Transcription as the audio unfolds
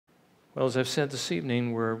Well, as I've said this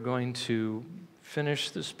evening, we're going to finish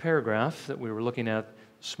this paragraph that we were looking at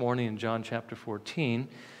this morning in John chapter 14.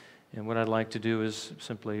 And what I'd like to do is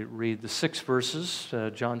simply read the 6 verses,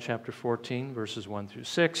 John chapter 14, verses 1 through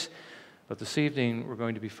 6. But this evening, we're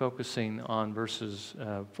going to be focusing on verses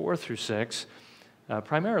 4 through 6,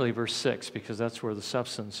 primarily verse 6, because that's where the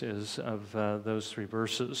substance is of those 3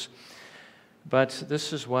 verses. But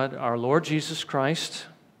this is what our Lord Jesus Christ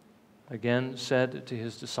again said to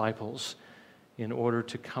his disciples in order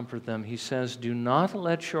to comfort them. He says, "Do not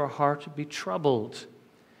let your heart be troubled.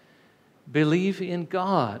 Believe in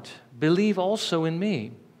God. Believe also in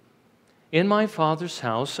me. In my Father's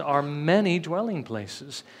house are many dwelling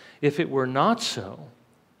places. If it were not so,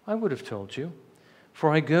 I would have told you,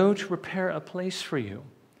 for I go to prepare a place for you.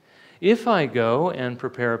 If I go and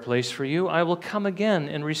prepare a place for you, I will come again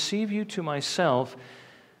and receive you to myself,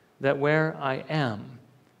 that where I am,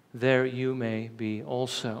 there you may be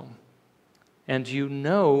also. And you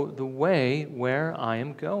know the way where I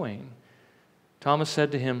am going." Thomas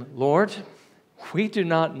said to him, "Lord, we do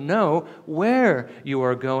not know where you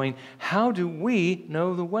are going. How do we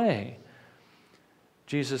know the way?"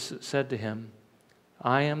 Jesus said to him,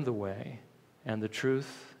 "I am the way and the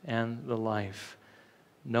truth and the life.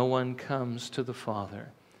 No one comes to the Father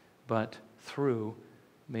but through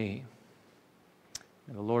me."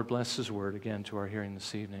 And the Lord bless His word again to our hearing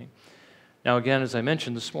this evening. Now again, as I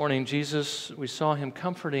mentioned this morning, Jesus, we saw Him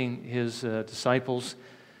comforting His disciples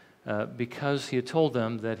because He had told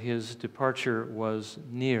them that His departure was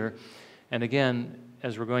near. And again,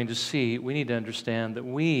 as we're going to see, we need to understand that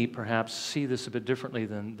we perhaps see this a bit differently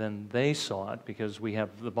than they saw it, because we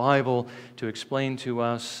have the Bible to explain to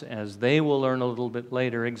us, as they will learn a little bit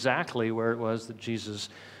later, exactly where it was that Jesus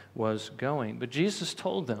was going. But Jesus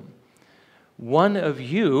told them, one of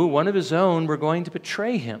you, one of His own, were going to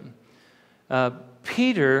betray Him.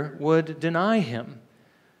 Peter would deny Him.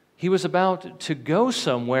 He was about to go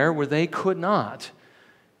somewhere where they could not,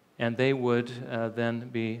 and they would then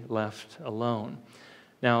be left alone.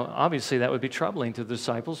 Now, obviously, that would be troubling to the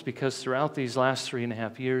disciples, because throughout these last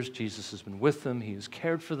 3.5 years, Jesus has been with them. He has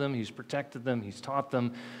cared for them. He's protected them. He's taught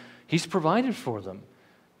them. He's provided for them.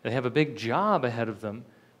 They have a big job ahead of them,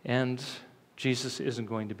 and Jesus isn't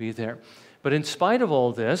going to be there. But in spite of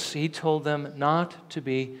all this, He told them not to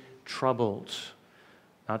be troubled,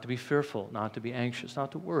 not to be fearful, not to be anxious,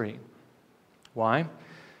 not to worry. Why?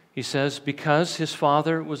 He says, because His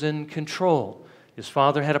Father was in control. His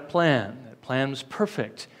Father had a plan. That plan was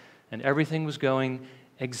perfect, and everything was going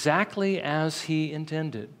exactly as He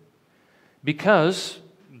intended. Because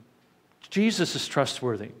Jesus is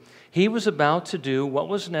trustworthy. He was about to do what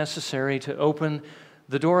was necessary to open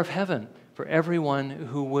the door of heaven for everyone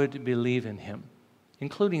who would believe in Him,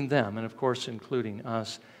 including them, and of course, including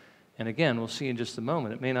us. And again, we'll see in just a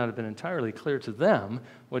moment, it may not have been entirely clear to them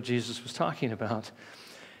what Jesus was talking about.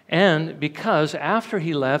 And because after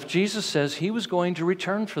He left, Jesus says He was going to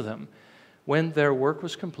return for them when their work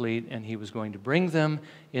was complete, and He was going to bring them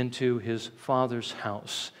into His Father's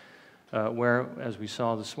house, where, as we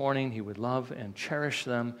saw this morning, He would love and cherish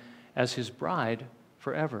them as His bride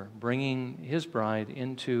forever, bringing His bride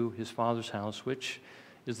into His Father's house, which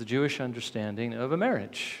is the Jewish understanding of a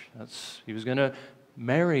marriage. He was going to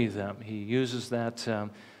marry them. He uses that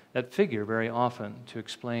figure very often to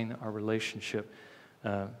explain our relationship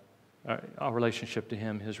to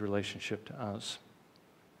Him, His relationship to us.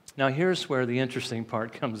 Now here's where the interesting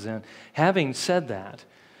part comes in. Having said that,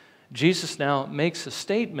 Jesus now makes a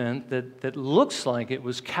statement that looks like it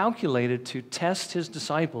was calculated to test His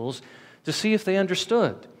disciples to see if they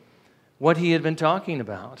understood what He had been talking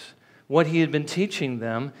about, what He had been teaching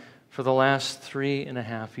them for the last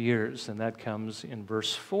 3.5 years. And that comes in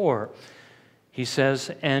verse 4. He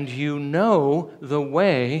says, "And you know the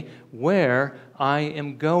way where I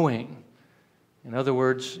am going." In other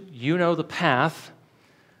words, you know the path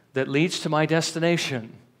that leads to my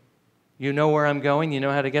destination. You know where I'm going. You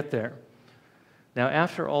know how to get there. Now,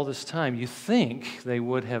 after all this time, you think they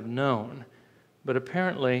would have known, but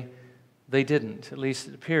apparently they didn't. At least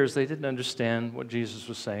it appears they didn't understand what Jesus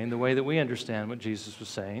was saying the way that we understand what Jesus was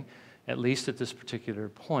saying, at least at this particular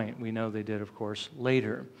point. We know they did, of course,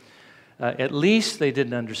 later. At least they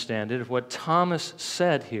didn't understand it. If what Thomas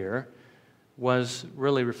said here was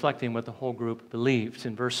really reflecting what the whole group believed.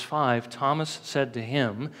 In verse 5, Thomas said to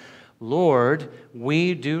Him, "Lord,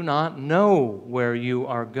 we do not know where you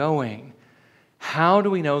are going. How do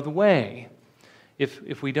we know the way?"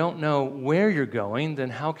 If we don't know where you're going,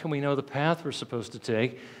 then how can we know the path we're supposed to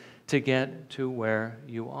take to get to where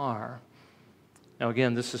you are? Now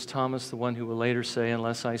again, this is Thomas, the one who will later say,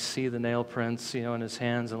 unless I see the nail prints, in his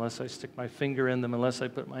hands, unless I stick my finger in them, unless I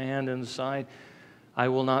put my hand in the side, I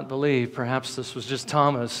will not believe. Perhaps this was just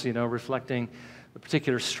Thomas, reflecting the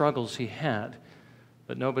particular struggles he had.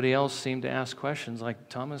 But nobody else seemed to ask questions like,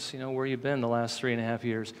 Thomas, where you been the last 3.5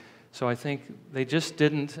 years? So I think they just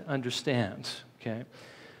didn't understand, okay,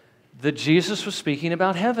 that Jesus was speaking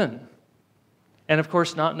about heaven. And of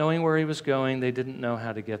course, not knowing where he was going, they didn't know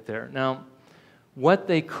how to get there. Now, what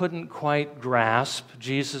they couldn't quite grasp,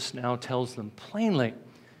 Jesus now tells them plainly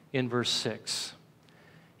in verse 6.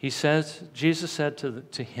 Jesus said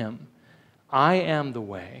to him, I am the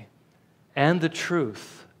way and the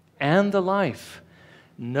truth and the life.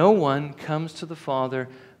 No one comes to the Father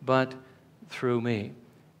but through me.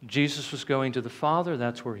 Jesus was going to the Father.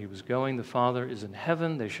 That's where he was going. The Father is in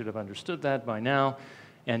heaven. They should have understood that by now.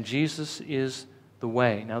 And Jesus is the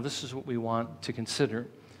way. Now, this is what we want to consider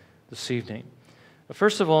this evening.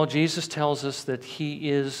 First of all, Jesus tells us that he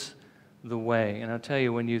is the way. And I'll tell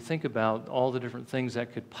you, when you think about all the different things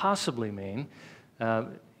that could possibly mean,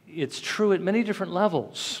 it's true at many different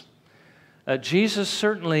levels. Jesus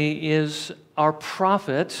certainly is our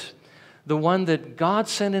prophet, the one that God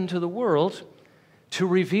sent into the world to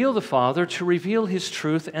reveal the Father, to reveal his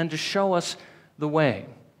truth, and to show us the way.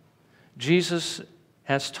 Jesus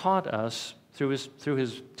has taught us through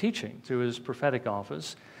his teaching, through his prophetic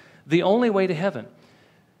office, the only way to heaven.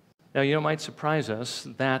 Now, it might surprise us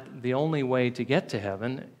that the only way to get to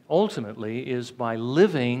heaven ultimately is by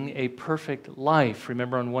living a perfect life.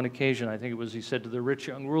 Remember on one occasion, I think it was he said to the rich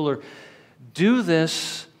young ruler, do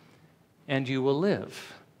this and you will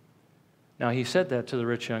live. Now, he said that to the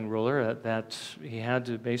rich young ruler, that he had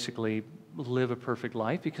to basically live a perfect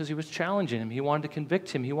life because he was challenging him. He wanted to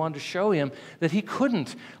convict him. He wanted to show him that he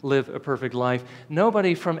couldn't live a perfect life.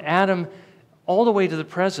 Nobody from Adam all the way to the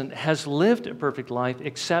present has lived a perfect life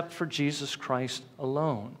except for Jesus Christ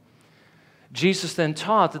alone. Jesus then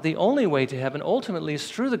taught that the only way to heaven ultimately is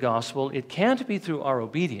through the gospel. It can't be through our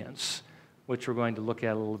obedience, which we're going to look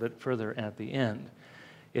at a little bit further at the end.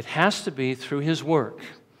 It has to be through his work.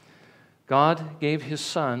 God gave his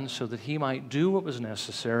Son so that he might do what was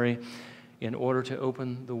necessary in order to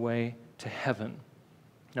open the way to heaven.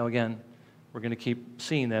 Now again, we're going to keep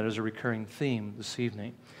seeing that as a recurring theme this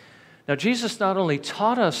evening. Now, Jesus not only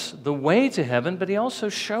taught us the way to heaven, but he also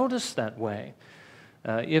showed us that way.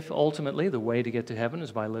 If ultimately the way to get to heaven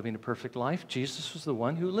is by living a perfect life, Jesus was the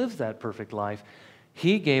one who lived that perfect life.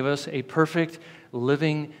 He gave us a perfect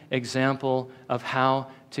living example of how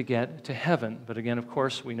to get to heaven. But again, of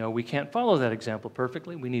course, we know we can't follow that example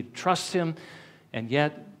perfectly. We need to trust him, and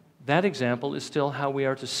yet that example is still how we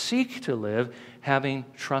are to seek to live, having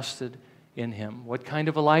trusted in him. What kind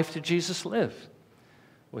of a life did Jesus live?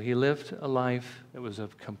 Well, he lived a life that was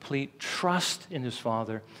of complete trust in his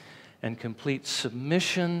Father and complete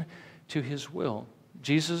submission to his will.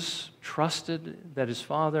 Jesus trusted that his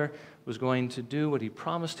Father was going to do what he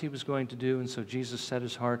promised he was going to do, and so Jesus set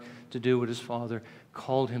his heart to do what his Father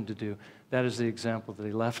called him to do. That is the example that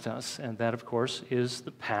he left us, and that, of course, is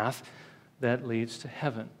the path that leads to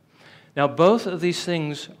heaven. Now, both of these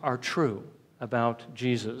things are true about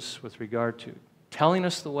Jesus with regard to telling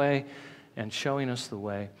us the way and showing us the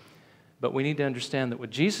way. But we need to understand that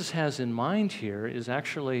what Jesus has in mind here is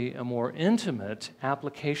actually a more intimate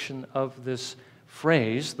application of this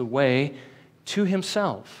phrase, the way, to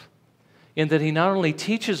himself, in that he not only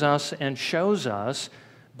teaches us and shows us,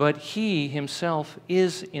 but he himself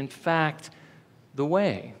is, in fact, the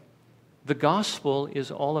way. The gospel is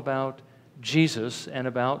all about Jesus and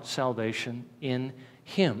about salvation in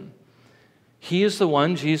him. He is the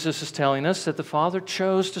one, Jesus is telling us, that the Father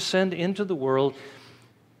chose to send into the world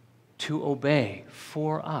to obey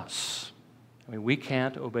for us. I mean, we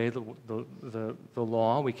can't obey the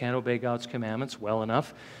law. We can't obey God's commandments well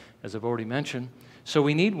enough, as I've already mentioned. So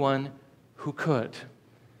we need one who could.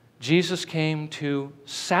 Jesus came to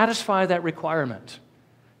satisfy that requirement,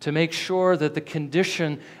 to make sure that the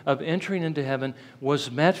condition of entering into heaven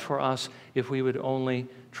was met for us if we would only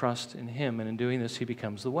trust in him. And in doing this, he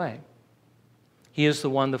becomes the way. He is the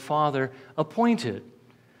one the Father appointed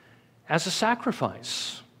as a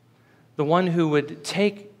sacrifice, the one who would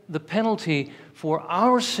take the penalty for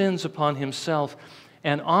our sins upon himself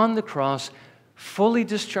and on the cross fully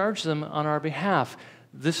discharge them on our behalf.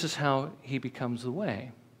 This is how he becomes the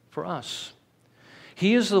way for us.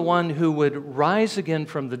 He is the one who would rise again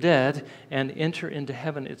from the dead and enter into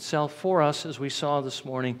heaven itself for us, as we saw this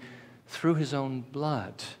morning, through his own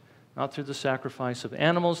blood. Not through the sacrifice of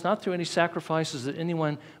animals, not through any sacrifices that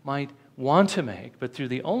anyone might want to make, but through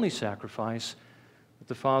the only sacrifice that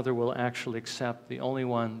the Father will actually accept, the only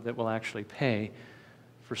one that will actually pay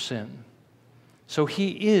for sin. So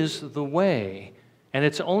he is the way, and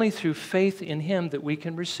it's only through faith in him that we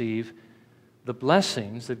can receive the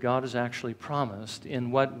blessings that God has actually promised in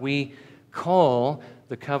what we call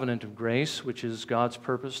the covenant of grace, which is God's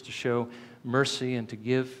purpose to show mercy and to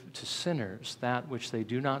give to sinners that which they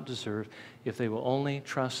do not deserve if they will only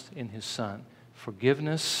trust in his Son.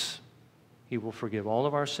 Forgiveness, he will forgive all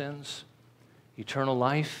of our sins. Eternal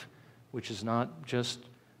life, which is not just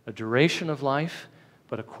a duration of life,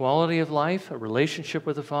 but a quality of life, a relationship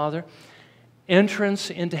with the Father. Entrance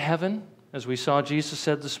into heaven, as we saw Jesus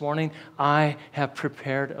said this morning, I have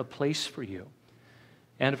prepared a place for you.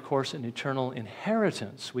 And of course, an eternal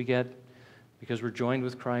inheritance we get because we're joined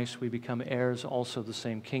with Christ. We become heirs also of the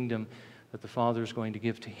same kingdom that the Father is going to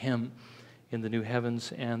give to him in the new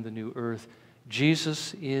heavens and the new earth.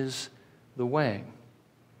 Jesus is the way.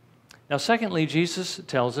 Now, secondly, Jesus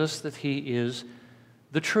tells us that he is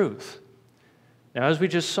the truth. Now, as we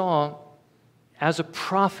just saw, as a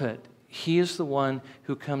prophet, he is the one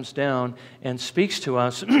who comes down and speaks to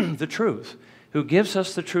us the truth, who gives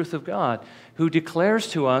us the truth of God, who declares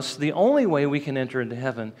to us the only way we can enter into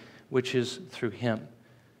heaven, which is through him.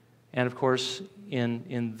 And of course,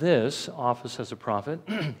 in this office as a prophet,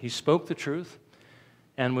 he spoke the truth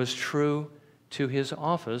and was true to his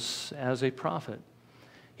office as a prophet.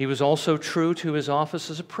 He was also true to his office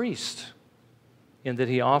as a priest, in that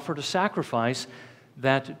he offered a sacrifice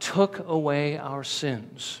that took away our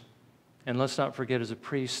sins. And let's not forget, as a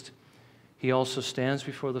priest, he also stands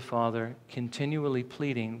before the Father, continually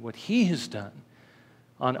pleading what he has done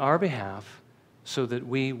on our behalf so that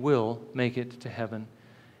we will make it to heaven.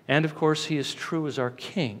 And of course, he is true as our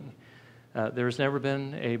king. There has never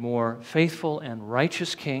been a more faithful and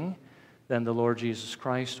righteous king than the Lord Jesus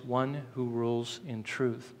Christ, one who rules in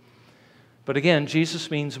truth. But again,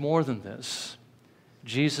 Jesus means more than this.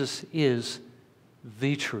 Jesus is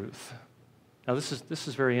the truth. Now, this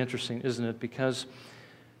is very interesting, isn't it? Because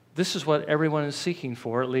this is what everyone is seeking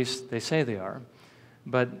for, at least they say they are.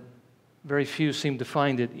 But very few seem to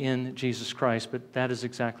find it in Jesus Christ, but that is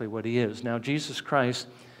exactly what he is. Now, Jesus Christ,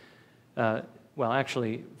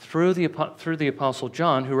 through the Apostle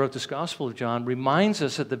John, who wrote this Gospel of John, reminds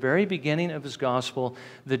us at the very beginning of his Gospel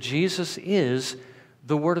that Jesus is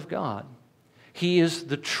the Word of God. He is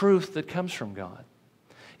the truth that comes from God.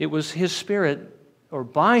 It was his Spirit, or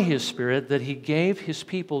by his Spirit, that he gave his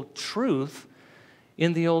people truth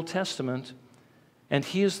in the Old Testament, and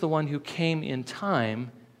he is the one who came in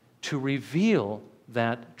time to reveal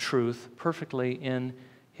that truth perfectly in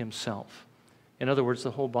himself. In other words, the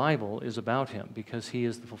whole Bible is about him because he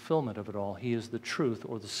is the fulfillment of it all. He is the truth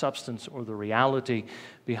or the substance or the reality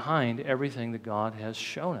behind everything that God has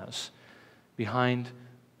shown us, behind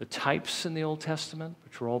the types in the Old Testament,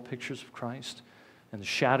 which were all pictures of Christ, and the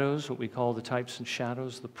shadows, what we call the types and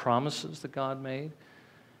shadows, the promises that God made,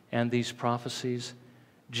 and these prophecies.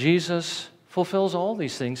 Jesus fulfills all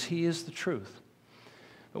these things. He is the truth.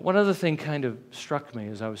 But one other thing kind of struck me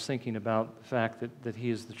as I was thinking about the fact that he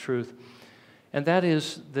is the truth, and that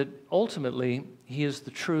is that ultimately he is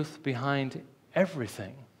the truth behind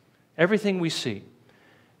everything. Everything we see,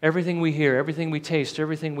 everything we hear, everything we taste,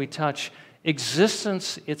 everything we touch,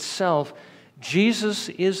 existence itself, Jesus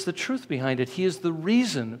is the truth behind it. He is the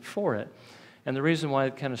reason for it. And the reason why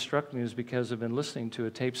it kind of struck me is because I've been listening to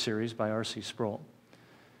a tape series by R.C. Sproul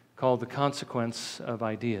called The Consequence of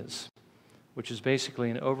Ideas, which is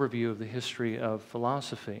basically an overview of the history of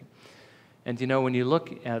philosophy. And you know, when you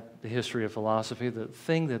look at the history of philosophy, the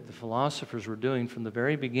thing that the philosophers were doing from the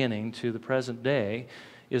very beginning to the present day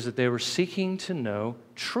is that they were seeking to know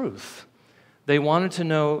truth. They wanted to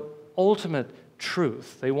know ultimate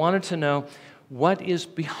truth. They wanted to know what is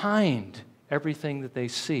behind everything that they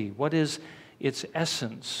see. What is its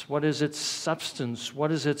essence? What is its substance? What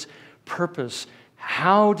is its purpose?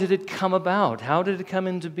 How did it come about? How did it come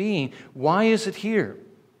into being? Why is it here?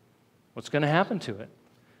 What's going to happen to it?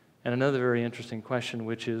 And another very interesting question,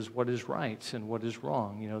 which is what is right and what is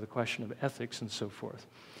wrong? You know, the question of ethics and so forth.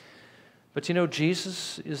 But you know,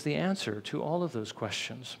 Jesus is the answer to all of those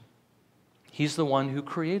questions. He's the one who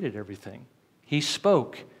created everything. He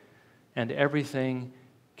spoke, and everything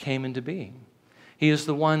came into being. He is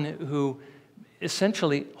the one who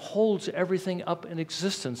essentially holds everything up in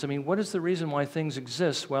existence. I mean, what is the reason why things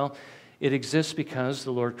exist? Well, it exists because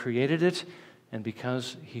the Lord created it and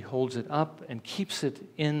because he holds it up and keeps it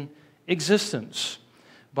in existence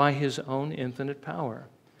by his own infinite power.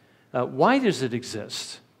 Why does it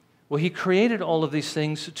exist? Well, he created all of these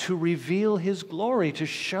things to reveal his glory, to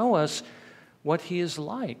show us what he is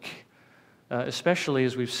like, especially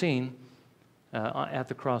as we've seen at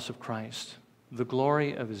the cross of Christ, the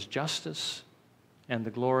glory of his justice and the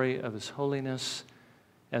glory of his holiness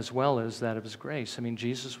as well as that of his grace. I mean,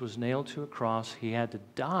 Jesus was nailed to a cross. He had to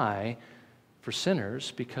die for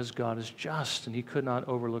sinners because God is just and he could not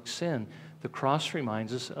overlook sin. The cross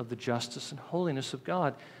reminds us of the justice and holiness of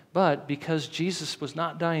God. But because Jesus was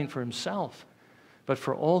not dying for himself, but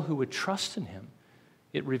for all who would trust in him,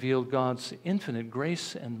 it revealed God's infinite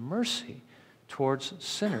grace and mercy towards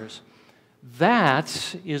sinners.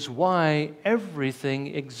 That is why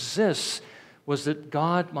everything exists, was that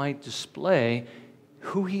God might display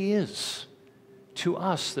who he is to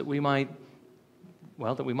us, that we might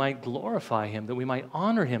glorify him, that we might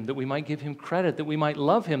honor him, that we might give him credit, that we might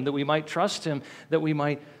love him, that we might trust him, that we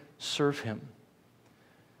might serve him.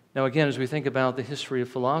 Now again, as we think about the history of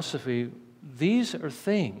philosophy, these are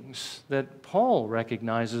things that Paul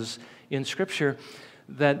recognizes in Scripture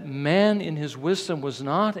that man in his wisdom was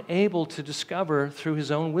not able to discover through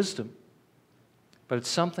his own wisdom. But it's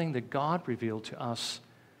something that God revealed to us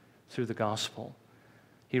through the gospel.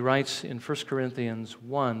 He writes in 1 Corinthians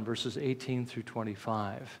 1, verses 18 through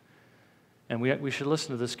 25. And we should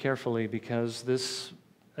listen to this carefully because this,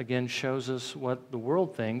 again, shows us what the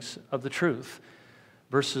world thinks of the truth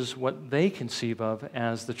versus what they conceive of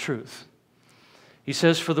as the truth. He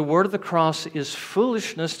says, "For the word of the cross is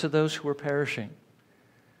foolishness to those who are perishing,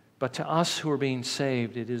 but to us who are being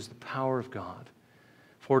saved, it is the power of God.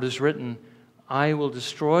 For it is written, I will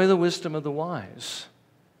destroy the wisdom of the wise,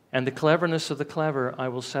 and the cleverness of the clever I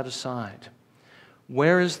will set aside.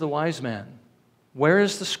 Where is the wise man? Where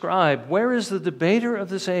is the scribe? Where is the debater of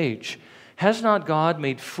this age? Has not God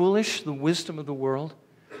made foolish the wisdom of the world?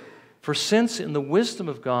 For since in the wisdom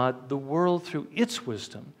of God, the world through its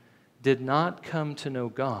wisdom did not come to know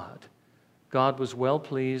God, God was well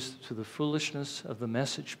pleased through the foolishness of the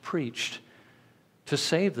message preached to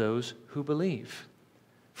save those who believe.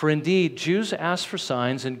 For indeed, Jews ask for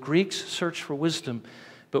signs and Greeks search for wisdom,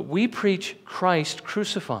 but we preach Christ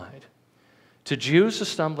crucified. To Jews a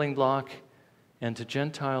stumbling block, and to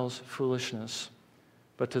Gentiles foolishness.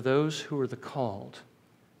 But to those who are the called,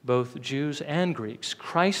 both Jews and Greeks,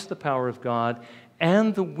 Christ the power of God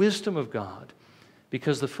and the wisdom of God,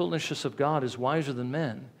 because the foolishness of God is wiser than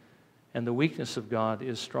men, and the weakness of God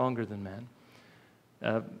is stronger than men."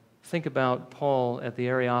 Think about Paul at the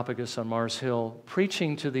Areopagus on Mars Hill,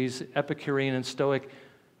 preaching to these Epicurean and Stoic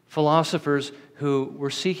philosophers who were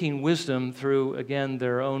seeking wisdom through, again,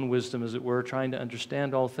 their own wisdom, as it were, trying to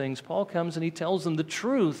understand all things. Paul comes and he tells them the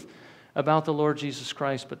truth about the Lord Jesus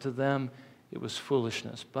Christ, but to them it was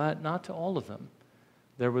foolishness. But not to all of them.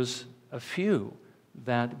 There was a few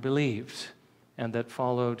that believed and that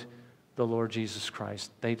followed the Lord Jesus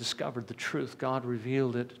Christ. They discovered the truth. God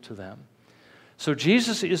revealed it to them. So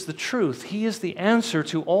Jesus is the truth. He is the answer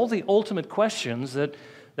to all the ultimate questions that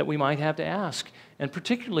we might have to ask, and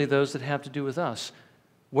particularly those that have to do with us.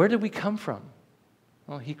 Where did we come from?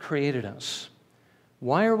 Well, he created us.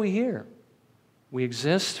 Why are we here? We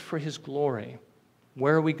exist for his glory.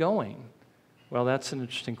 Where are we going? Well, that's an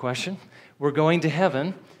interesting question. We're going to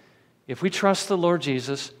heaven if we trust the Lord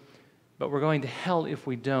Jesus, but we're going to hell if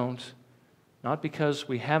we don't. Not because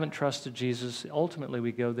we haven't trusted Jesus. Ultimately,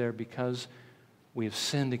 we go there because we have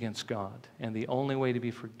sinned against God, and the only way to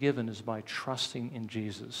be forgiven is by trusting in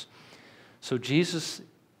Jesus. So Jesus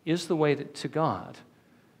is the way to God,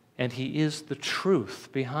 and he is the truth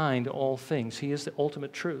behind all things. He is the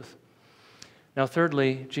ultimate truth. Now,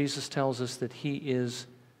 thirdly, Jesus tells us that he is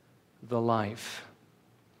the life.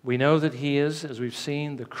 We know that he is, as we've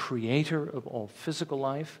seen, the creator of all physical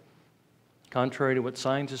life. Contrary to what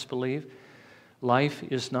scientists believe, life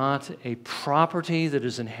is not a property that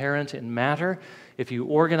is inherent in matter. If you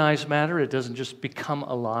organize matter, it doesn't just become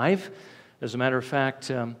alive. As a matter of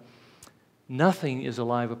fact, nothing is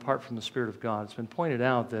alive apart from the Spirit of God. It's been pointed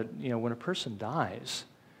out that when a person dies,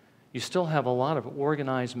 you still have a lot of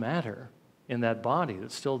organized matter in that body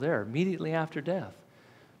that's still there immediately after death.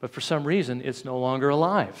 But for some reason, it's no longer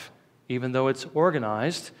alive. Even though it's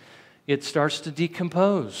organized, it starts to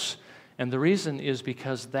decompose. And the reason is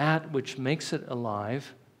because that which makes it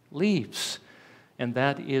alive leaves. And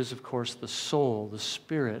that is, of course, the soul, the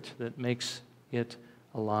spirit that makes it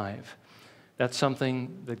alive. That's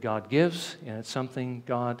something that God gives, and it's something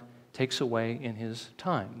God takes away in his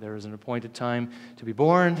time. There is an appointed time to be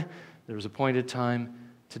born. There is an appointed time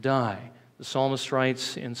to die. The psalmist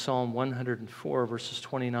writes in Psalm 104, verses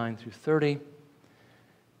 29 through 30,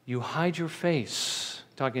 "You hide your face,"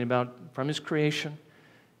 talking about from his creation,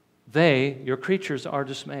 "they, your creatures, are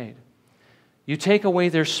dismayed. You take away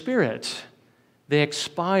their spirit. They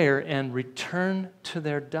expire and return to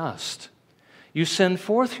their dust. You send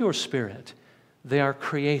forth your spirit. They are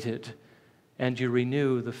created, and you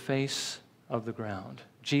renew the face of the ground.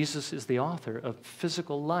 Jesus is the author of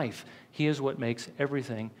physical life. He is what makes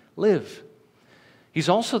everything live. He's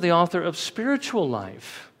also the author of spiritual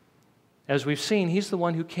life. As we've seen, he's the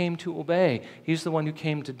one who came to obey. He's the one who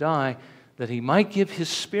came to die, that he might give his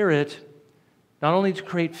Spirit not only to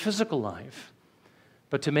create physical life,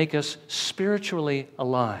 but to make us spiritually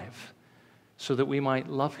alive, so that we might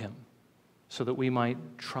love him, so that we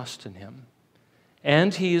might trust in him.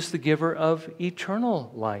 And he is the giver of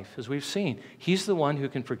eternal life, as we've seen. He's the one who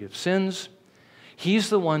can forgive sins. He's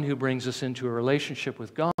the one who brings us into a relationship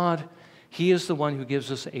with God. He is the one who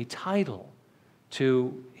gives us a title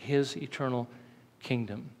to his eternal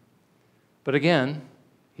kingdom. But again,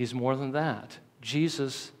 he's more than that.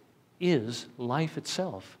 Jesus is life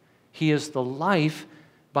itself. He is the life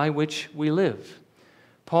by which we live.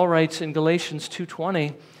 Paul writes in Galatians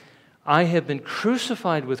 2:20, I have been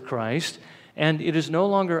crucified with Christ, and it is no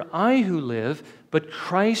longer I who live, but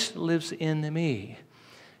Christ lives in me.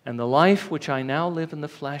 And the life which I now live in the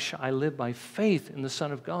flesh, I live by faith in the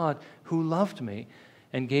Son of God, who loved me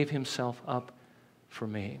and gave himself up for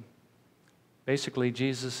me. Basically,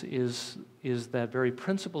 Jesus is that very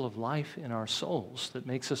principle of life in our souls that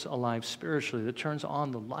makes us alive spiritually, that turns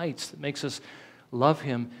on the lights, that makes us love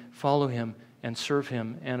him, follow him, and serve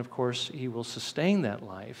him. And of course, he will sustain that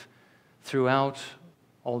life throughout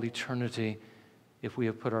all eternity if we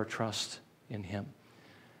have put our trust in him.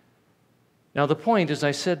 Now, the point, as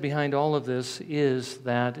I said, behind all of this is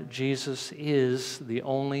that Jesus is the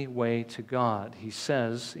only way to God. He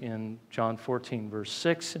says in John 14, verse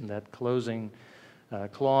 6, in that closing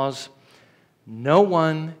clause, no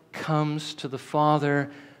one comes to the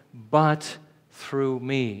Father but through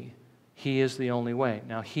me. He is the only way.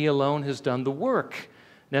 Now, he alone has done the work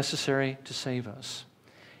necessary to save us.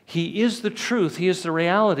 He is the truth. He is the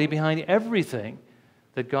reality behind everything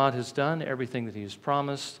that God has done, everything that he has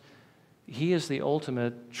promised. He is the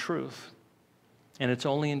ultimate truth. And it's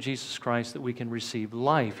only in Jesus Christ that we can receive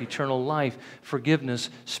life, eternal life, forgiveness,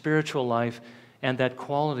 spiritual life, and that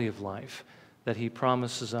quality of life that he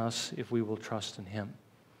promises us if we will trust in him.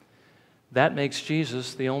 That makes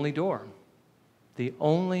Jesus the only door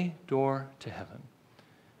to heaven.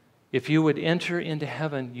 If you would enter into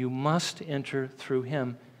heaven, you must enter through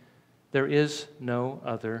him. There is no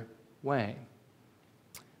other way.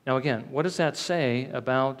 Now again, what does that say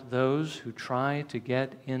about those who try to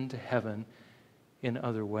get into heaven in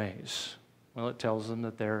other ways? Well, it tells them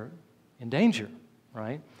that they're in danger,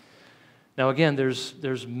 right? Now again,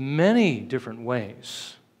 there's many different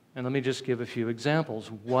ways. And let me just give a few examples.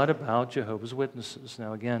 What about Jehovah's Witnesses?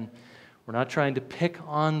 Now again, we're not trying to pick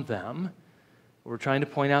on them. We're trying to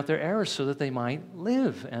point out their errors so that they might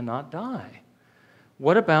live and not die.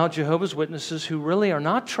 What about Jehovah's Witnesses who really are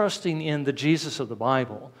not trusting in the Jesus of the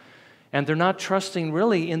Bible, and they're not trusting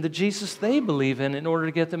really in the Jesus they believe in order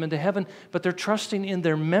to get them into heaven, but they're trusting in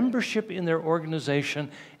their membership in their organization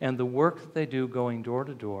and the work that they do going door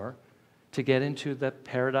to door to get into that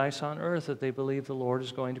paradise on earth that they believe the Lord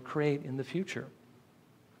is going to create in the future?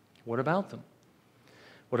 What about them?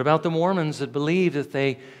 What about the Mormons that believe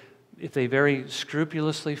that if they very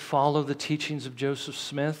scrupulously follow the teachings of Joseph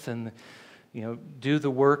Smith and do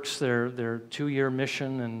the works, their 2-year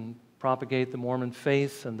mission, and propagate the Mormon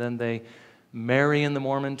faith, and then they marry in the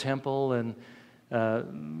Mormon temple, and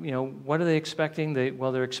what are they expecting?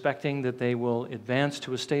 They're expecting that they will advance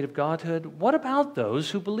to a state of godhood. What about those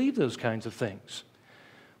who believe those kinds of things?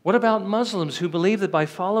 What about Muslims who believe that by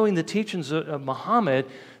following the teachings of Muhammad,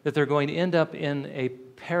 that they're going to end up in a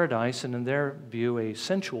paradise, and in their view, a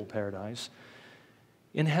sensual paradise,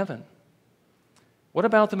 in heaven? What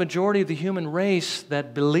about the majority of the human race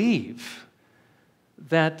that believe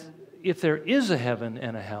that if there is a heaven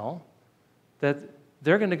and a hell, that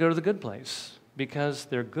they're going to go to the good place because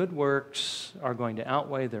their good works are going to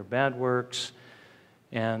outweigh their bad works,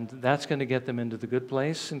 and that's going to get them into the good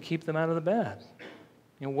place and keep them out of the bad?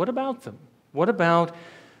 What about them? What about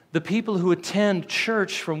the people who attend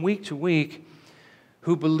church from week to week,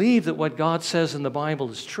 who believe that what God says in the Bible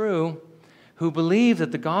is true, who believe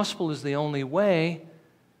that the gospel is the only way,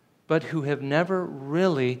 but who have never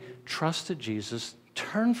really trusted Jesus,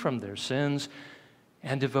 turned from their sins,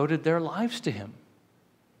 and devoted their lives to him?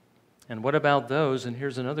 And what about those, and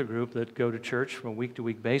here's another group that go to church from a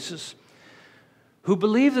week-to-week basis, who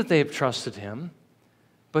believe that they have trusted him,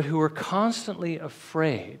 but who are constantly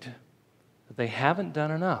afraid that they haven't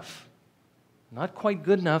done enough, not quite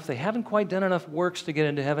good enough, they haven't quite done enough works to get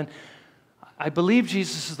into heaven. I believe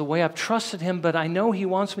Jesus is the way, I've trusted him, but I know he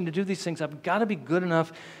wants me to do these things. I've got to be good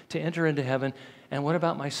enough to enter into heaven. And what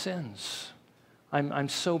about my sins? I'm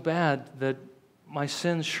so bad that my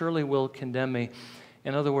sins surely will condemn me.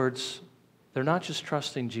 In other words, They're not just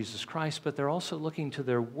trusting Jesus Christ, but they're also looking to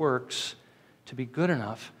their works to be good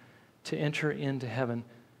enough to enter into heaven.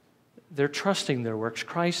 They're trusting their works,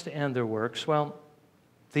 Christ and their works. Well,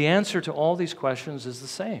 the answer to all these questions is the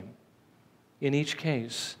same in each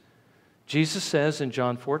case. Jesus says in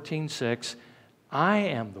John 14:6, I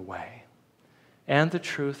am the way and the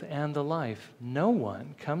truth and the life. No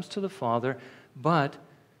one comes to the Father but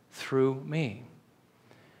through me.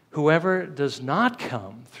 Whoever does not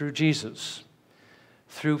come through Jesus,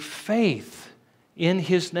 through faith in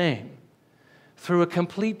His name, through a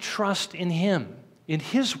complete trust in Him, in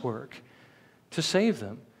His work to save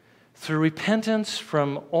them, through repentance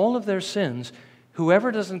from all of their sins,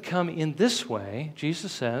 whoever doesn't come in this way,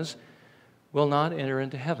 Jesus says, will not enter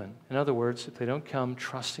into heaven. In other words, if they don't come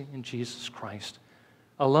trusting in Jesus Christ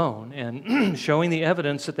alone and showing the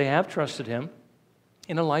evidence that they have trusted Him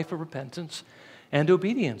in a life of repentance and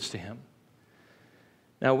obedience to Him.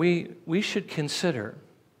 Now, we should consider,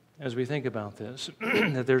 as we think about this,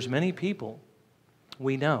 that there's many people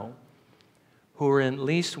we know who are in at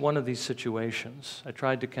least one of these situations. I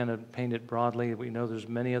tried to kind of paint it broadly. We know there's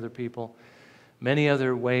many other people, many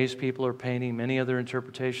other ways people are painting, many other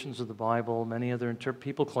interpretations of the Bible, many other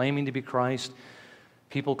people claiming to be Christ,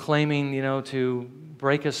 people claiming, to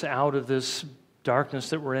break us out of this darkness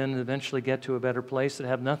that we're in and eventually get to a better place that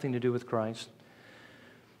have nothing to do with Christ.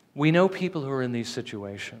 We know people who are in these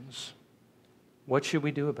situations. What should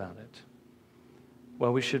we do about it?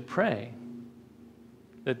 Well, we should pray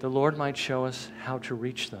that the Lord might show us how to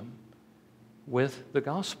reach them with the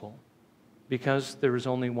gospel, because there is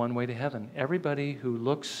only one way to heaven. Everybody who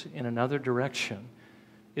looks in another direction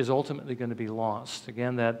is ultimately going to be lost.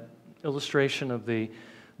 Again, that illustration of the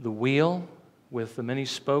wheel with the many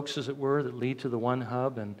spokes, as it were, that lead to the one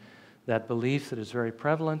hub, and that belief that is very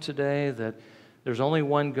prevalent today that there's only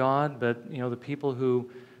one God, but the people who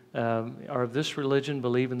are of this religion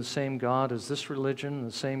believe in the same God as this religion,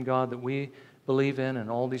 the same God that we believe in, and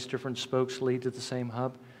all these different spokes lead to the same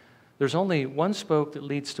hub. There's only one spoke that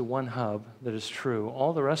leads to one hub that is true.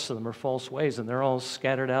 All the rest of them are false ways, and they're all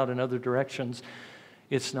scattered out in other directions.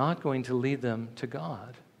 It's not going to lead them to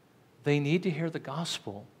God. They need to hear the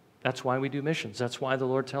gospel. That's why we do missions. That's why the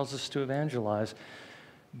Lord tells us to evangelize,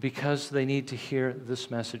 because they need to hear this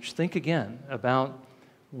message. Think again about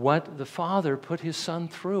what the Father put His Son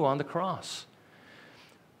through on the cross.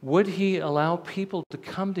 Would He allow people to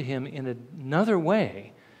come to Him in another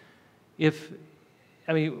way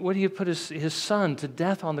would He have put his Son to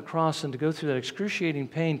death on the cross and to go through that excruciating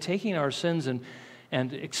pain, taking our sins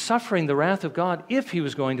and suffering the wrath of God, if He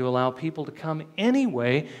was going to allow people to come any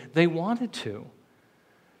way they wanted to?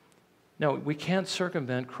 No, we can't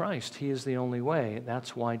circumvent Christ. He is the only way.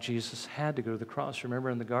 That's why Jesus had to go to the cross. Remember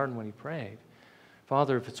in the garden when He prayed,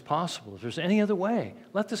 Father, if it's possible, if there's any other way,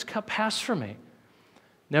 let this cup pass from me.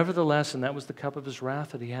 Nevertheless, and that was the cup of His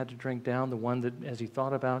wrath that He had to drink down, the one that, as He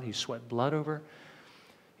thought about, He sweat blood over.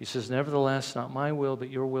 He says, nevertheless, not my will, but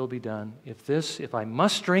your will be done. If I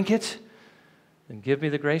must drink it, then give me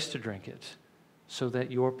the grace to drink it, so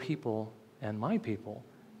that your people and my people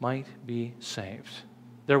might be saved.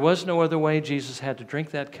 There was no other way. Jesus had to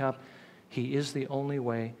drink that cup. He is the only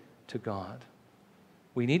way to God.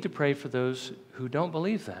 We need to pray for those who don't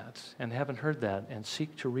believe that and haven't heard that, and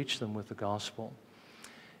seek to reach them with the gospel.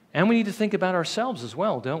 And we need to think about ourselves as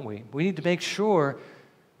well, don't we? We need to make sure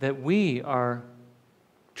that we are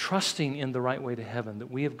trusting in the right way to heaven, that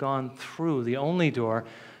we have gone through the only door,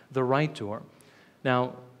 the right door.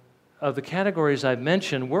 Now, of the categories I've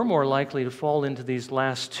mentioned, we're more likely to fall into these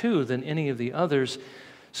last two than any of the others.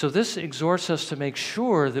 So this exhorts us to make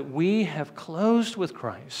sure that we have closed with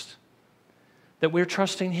Christ, that we're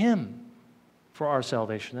trusting Him for our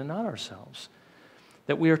salvation and not ourselves,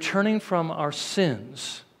 that we are turning from our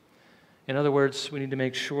sins. In other words, we need to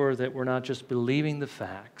make sure that we're not just believing the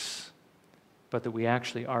facts, but that we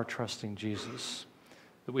actually are trusting Jesus,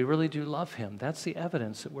 that we really do love Him. That's the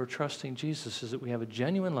evidence that we're trusting Jesus, is that we have a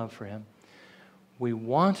genuine love for Him. We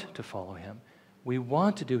want to follow Him. We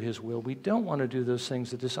want to do His will. We don't want to do those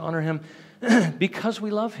things that dishonor Him because we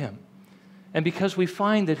love Him and because we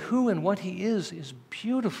find that who and what He is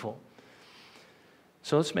beautiful.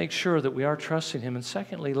 So let's make sure that we are trusting Him. And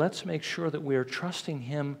secondly, let's make sure that we are trusting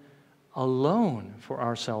Him alone for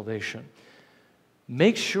our salvation.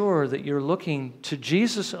 Make sure that you're looking to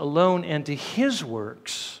Jesus alone and to His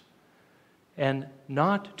works, and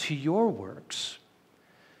not to your works.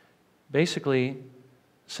 Basically,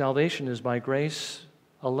 salvation is by grace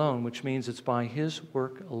alone, which means it's by His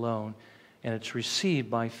work alone, and it's received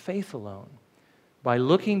by faith alone, by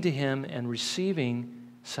looking to Him and receiving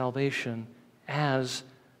salvation as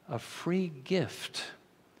a free gift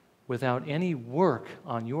without any work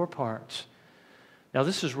on your part. Now,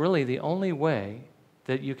 this is really the only way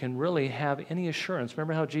that you can really have any assurance.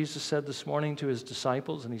 Remember how Jesus said this morning to his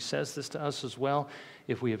disciples, and he says this to us as well,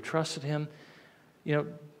 if we have trusted him,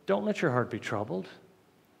 don't let your heart be troubled.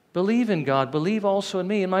 Believe in God. Believe also in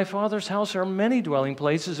me. In my Father's house are many dwelling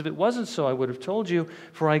places. If it wasn't so, I would have told you,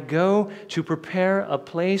 for I go to prepare a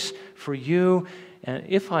place for you. And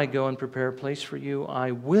if I go and prepare a place for you,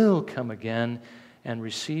 I will come again and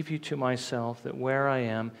receive you to myself, that where I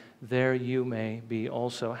am, there you may be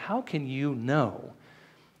also. How can you know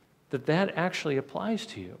that that actually applies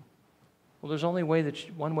to you? Well, there's only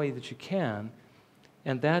one way that you can,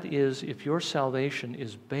 and that is if your salvation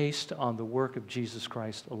is based on the work of Jesus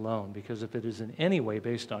Christ alone. Because if it is in any way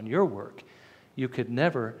based on your work, you could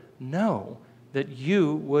never know that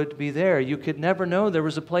you would be there. You could never know there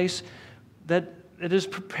was a place that it is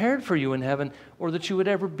prepared for you in heaven, or that you would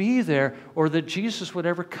ever be there, or that Jesus would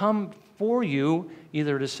ever come for you,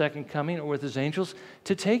 either at his second coming or with his angels,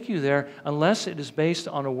 to take you there, unless it is based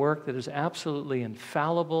on a work that is absolutely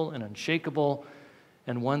infallible and unshakable,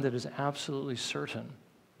 and one that is absolutely certain.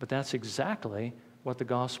 But that's exactly what the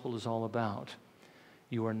gospel is all about.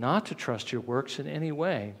 You are not to trust your works in any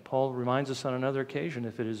way. Paul reminds us on another occasion,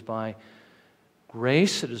 if it is by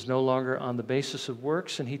grace, it is no longer on the basis of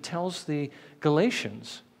works. And he tells the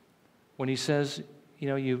Galatians, when he says,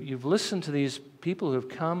 you've listened to these people who have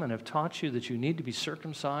come and have taught you that you need to be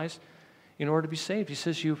circumcised in order to be saved. He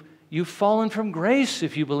says, you've fallen from grace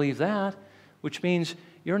if you believe that, which means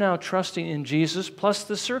you're now trusting in Jesus plus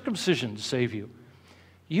the circumcision to save you.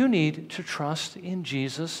 You need to trust in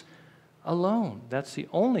Jesus alone. That's the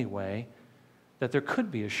only way that there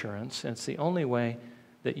could be assurance, and it's the only way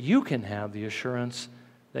that you can have the assurance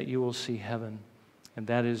that you will see heaven, and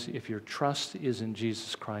that is if your trust is in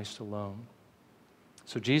Jesus Christ alone.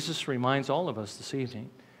 So Jesus reminds all of us this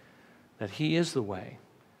evening that he is the way,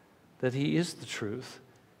 that he is the truth,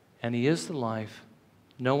 and he is the life.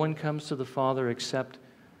 No one comes to the Father except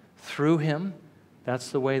through him.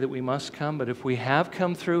 That's the way that we must come. But if we have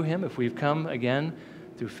come through him, if we've come again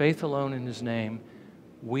through faith alone in his name,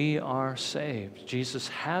 we are saved. Jesus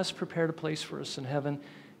has prepared a place for us in heaven.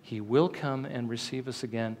 He will come and receive us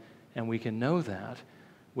again, and we can know that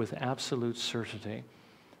with absolute certainty.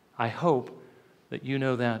 I hope that you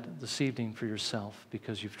know that this evening for yourself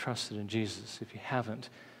because you've trusted in Jesus. If you haven't,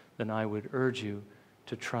 then I would urge you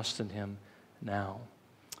to trust in him now.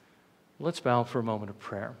 Let's bow for a moment of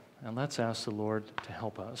prayer, and let's ask the Lord to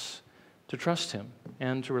help us to trust him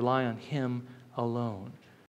and to rely on him alone.